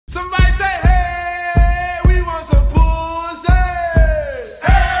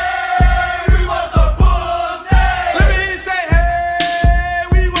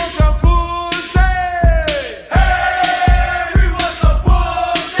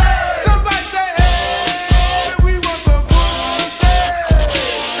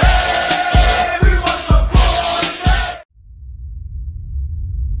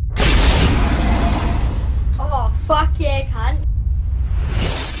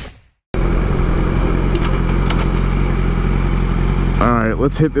Alright,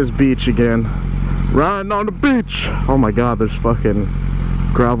 let's hit this beach again. Riding on the beach. Oh my god, there's fucking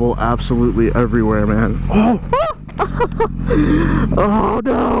gravel absolutely everywhere, man. Oh! Oh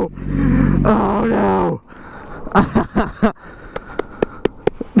no! Oh no!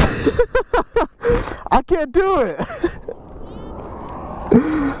 I can't do it!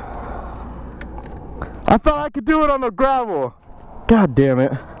 I thought I could do it on the gravel. God damn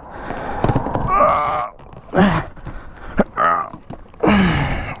it.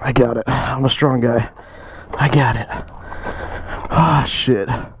 I got it. I'm a strong guy. I got it. Ah, oh, shit.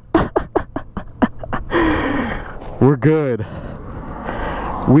 We're good.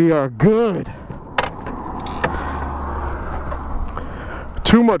 We are good.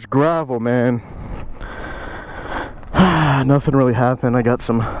 Too much gravel, man. Nothing really happened. I got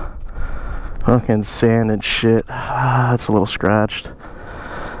some fucking sand and shit. It's a little scratched.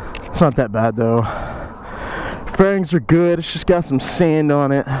 It's not that bad though. Fairings are good. It's just got some sand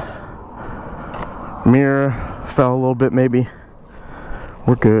on it. Mirror fell a little bit maybe.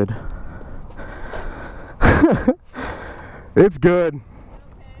 We're good. It's good.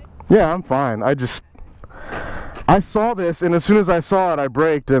 Yeah, I'm fine. I saw this, and as soon as I saw it, I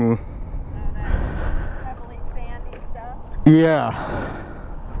braked and... heavily sandy stuff? Yeah.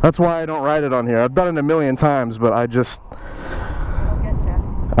 That's why I don't ride it on here. I've done it a million times, but I just...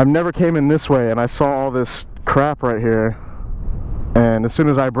 I've never came in this way, and I saw all this crap right here. And as soon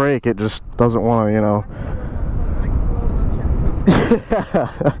as I brake, it just doesn't want to, you know... Yeah.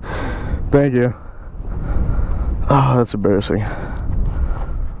 Thank you. Oh, that's embarrassing.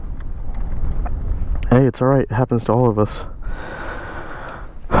 Hey, it's alright. It happens to all of us.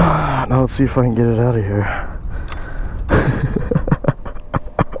 Now let's see if I can get it out of here.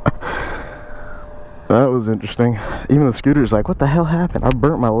 That was interesting. Even the scooter's like, what the hell happened? I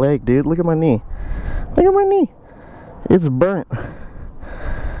burnt my leg, dude. Look at my knee. Look at my knee. It's burnt.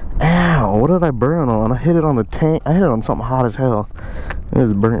 Ow, what did I burn on? I hit it on the tank. I hit it on something hot as hell.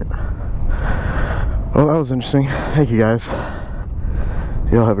 It's burnt. Well, that was interesting. Thank you guys.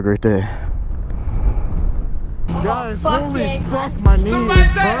 Y'all have a great day. Guys, holy fuck, my knee is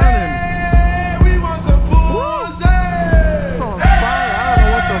burning.